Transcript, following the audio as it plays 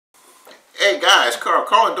Hey guys,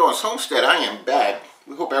 Carl doing Homestead. I am back.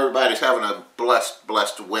 We hope everybody's having a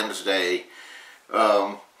blessed Wednesday.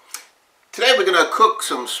 Today we're going to cook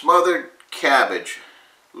some smothered cabbage,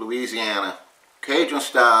 Louisiana, Cajun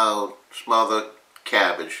style smothered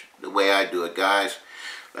cabbage, the way I do it, guys.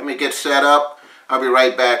 Let me get set up. I'll be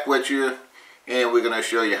right back with you, and we're going to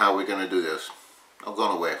show you how we're going to do this. Don't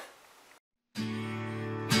go nowhere.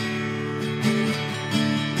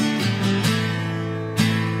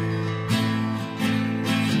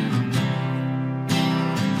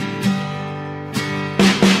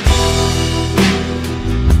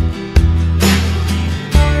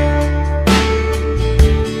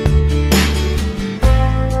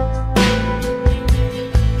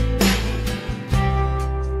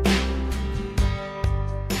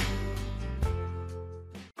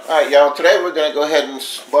 Alright y'all, today we're going to go ahead and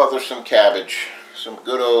smother some cabbage. Some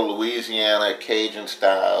good old Louisiana Cajun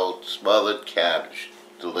style smothered cabbage.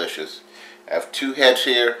 Delicious. I have two heads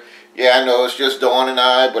here. Yeah, I know it's just Dawn and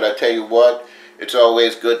I, but I tell you what, it's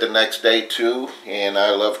always good the next day too. And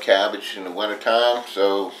I love cabbage in the wintertime,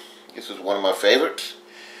 so this is one of my favorites.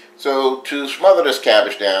 So to smother this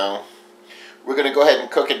cabbage down, we're going to go ahead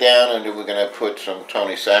and cook it down, and then we're going to put some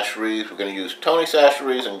Tony Chachere's. We're going to use Tony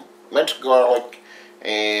Chachere's and minced garlic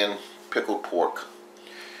and pickled pork.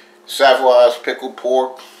 Savoy's pickled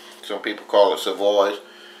pork. Some people call it Savoy's.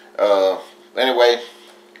 Anyway,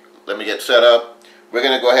 let me get set up. We're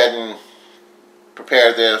going to go ahead and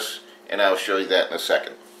prepare this, and I'll show you that in a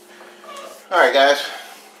second. Alright guys,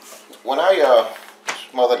 when I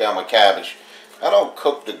smother down my cabbage, I don't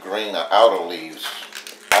cook the green or outer leaves.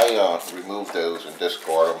 I remove those and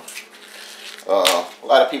discard them. A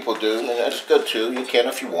lot of people do, and that's good too. You can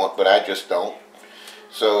if you want, but I just don't.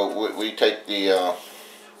 So we take the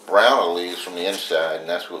browner leaves from the inside, and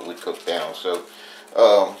that's what we cook down. So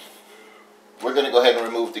we're going to go ahead and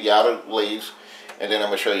remove the outer leaves, and then I'm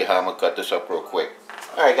going to show you how I'm going to cut this up real quick.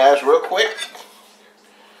 Alright guys, real quick,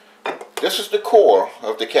 this is the core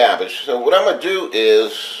of the cabbage. So what I'm going to do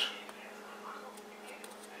is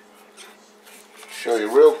show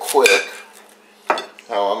you real quick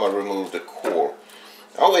how I'm going to remove the core.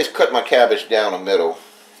 I always cut my cabbage down the middle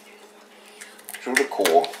through the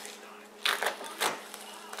core.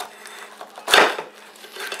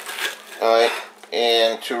 Alright,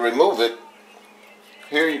 and to remove it,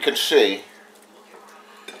 here you can see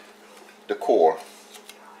the core.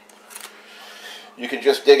 You can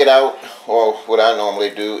just dig it out, or what I normally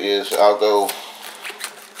do is I'll go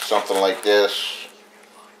something like this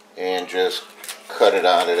and just cut it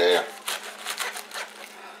out of there,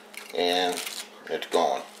 and it's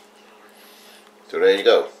gone. So there you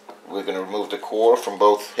go. We're going to remove the core from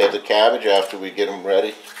both heads of cabbage after we get them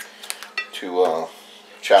ready to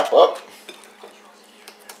chop up.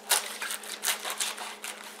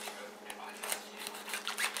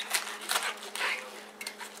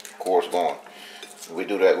 Core's gone. We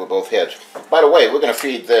do that with both heads. By the way, we're going to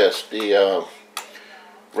feed this the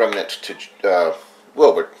remnants to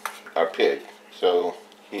Wilbert, our pig. So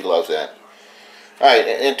he loves that. Alright,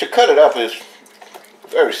 and to cut it up is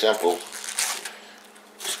very simple.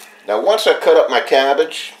 Now once I cut up my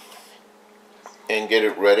cabbage and get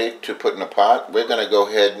it ready to put in a pot, we're going to go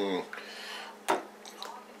ahead and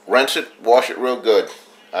rinse it, wash it real good.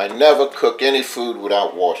 I never cook any food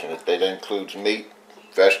without washing it. That includes meat,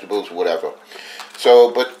 vegetables, whatever.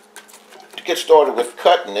 So, but to get started with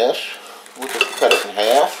cutting this, we'll just cut it in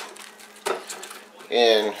half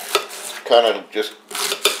and kind of just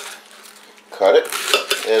cut it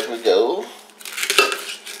as we go.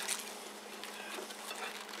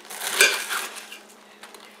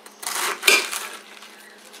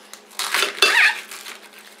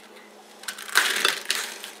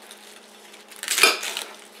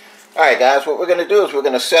 Alright guys, what we're going to do is we're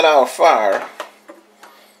going to set our fire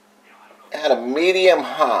at a medium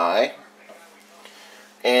high,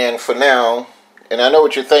 and for now, and I know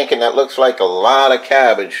what you're thinking, that looks like a lot of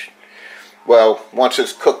cabbage. Well, once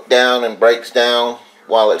it's cooked down and breaks down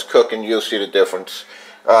while it's cooking, you'll see the difference.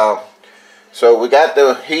 So we got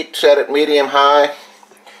the heat set at medium high,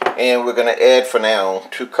 and we're going to add for now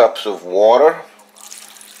 2 cups of water.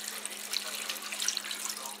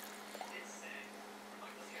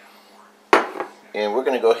 And we're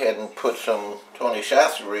going to go ahead and put some Tony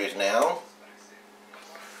Chachere's now.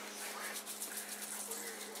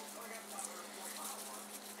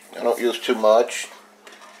 I don't use too much.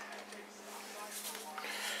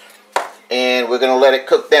 And we're going to let it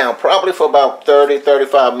cook down probably for about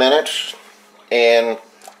 30-35 minutes, and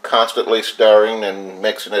constantly stirring and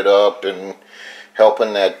mixing it up and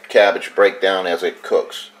helping that cabbage break down as it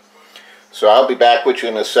cooks. So I'll be back with you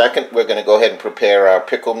in a second. We're going to go ahead and prepare our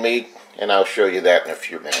pickled meat and I'll show you that in a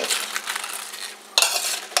few minutes.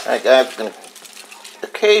 Alright guys, I'm going to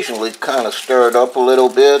occasionally kind of stir it up a little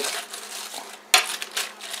bit.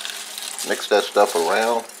 Mix that stuff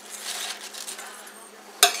around.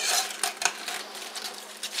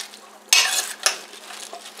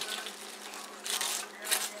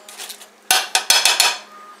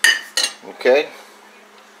 Okay.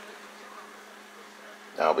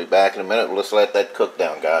 I'll be back in a minute. Let's let that cook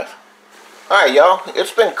down, guys. Alright, y'all.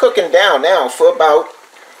 It's been cooking down now for about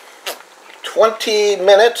 20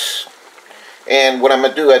 minutes. And what I'm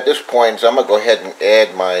going to do at this point is I'm going to go ahead and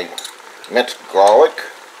add my minced garlic.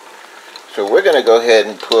 So we're going to go ahead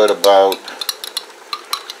and put about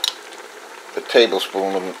a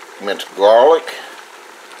tablespoon of minced garlic.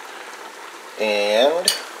 And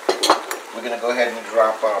we're going to go ahead and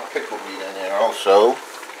drop our pickle meat in there also.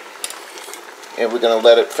 And we're going to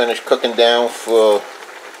let it finish cooking down for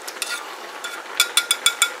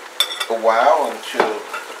a while until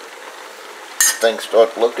things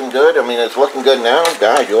start looking good. I mean, it's looking good now.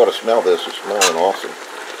 Guys, you ought to smell this. It's smelling awesome.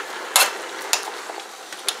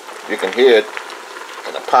 You can hear it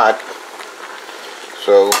in the pot.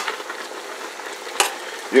 So,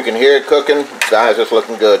 you can hear it cooking. Guys, it's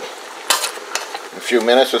looking good. In a few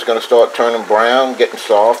minutes, it's going to start turning brown, getting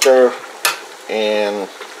softer, and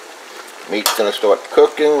meat's going to start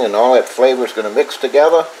cooking, and all that flavor is going to mix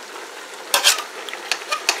together.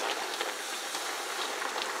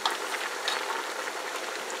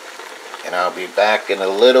 And I'll be back in a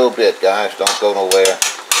little bit, guys. Don't go nowhere.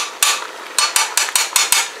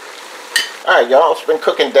 Alright, y'all, it's been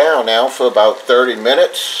cooking down now for about 30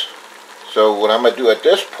 minutes. So what I'm going to do at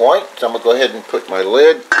this point is I'm going to go ahead and put my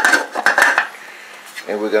lid,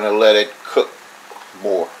 and we're going to let it cook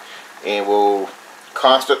more. And we'll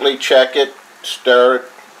constantly check it, stir it,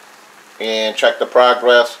 and check the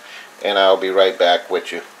progress, and I'll be right back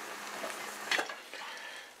with you.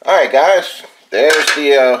 Alright guys, there's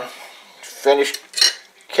the finished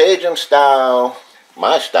Cajun style,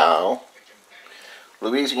 my style,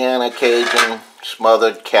 Louisiana Cajun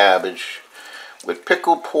smothered cabbage with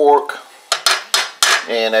pickled pork.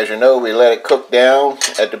 And as you know, we let it cook down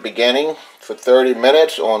at the beginning for 30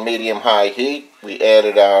 minutes on medium-high heat. We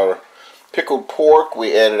added our pickled pork,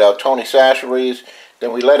 we added our Tony Sacheries,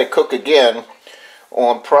 then we let it cook again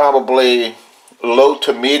on probably low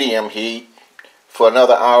to medium heat for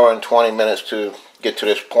another hour and 20 minutes to get to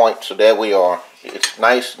this point. So there we are. It's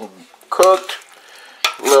nice and cooked,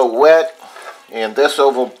 a little wet, and this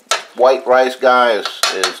over white rice, guys,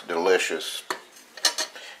 is delicious.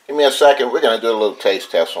 Give me a second. We're going to do a little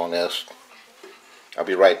taste test on this. I'll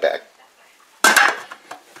be right back.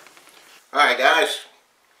 Alright guys,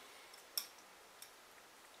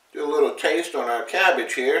 do a little taste on our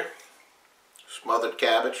cabbage here. Smothered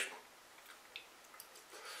cabbage.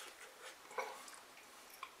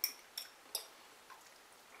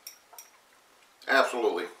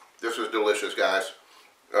 Absolutely. This is delicious, guys.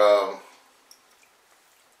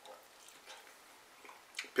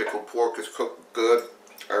 Pickled pork is cooked good.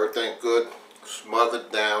 Everything good. Smothered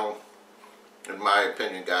down, in my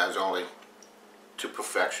opinion, guys, only to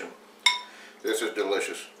perfection. This is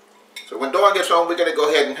delicious. So when Dawn gets home, we're going to go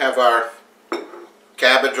ahead and have our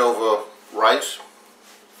cabbage over rice.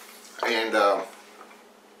 And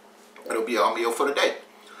it'll be our meal for the day.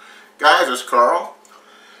 Guys, it's Carl.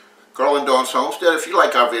 Carl and Dawn's Homestead. If you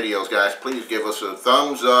like our videos, guys, please give us a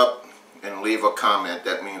thumbs up and leave a comment.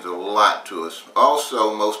 That means a lot to us.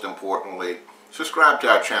 Also, most importantly, subscribe to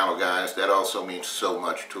our channel, guys. That also means so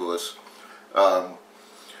much to us.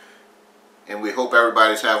 And we hope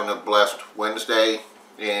everybody's having a blessed Wednesday.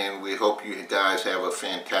 And we hope you guys have a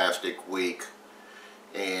fantastic week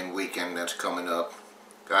and weekend that's coming up.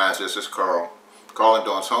 Guys, this is Carl. Carl and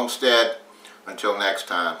Dawn's Homestead. Until next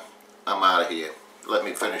time, I'm out of here. Let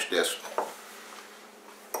me finish this.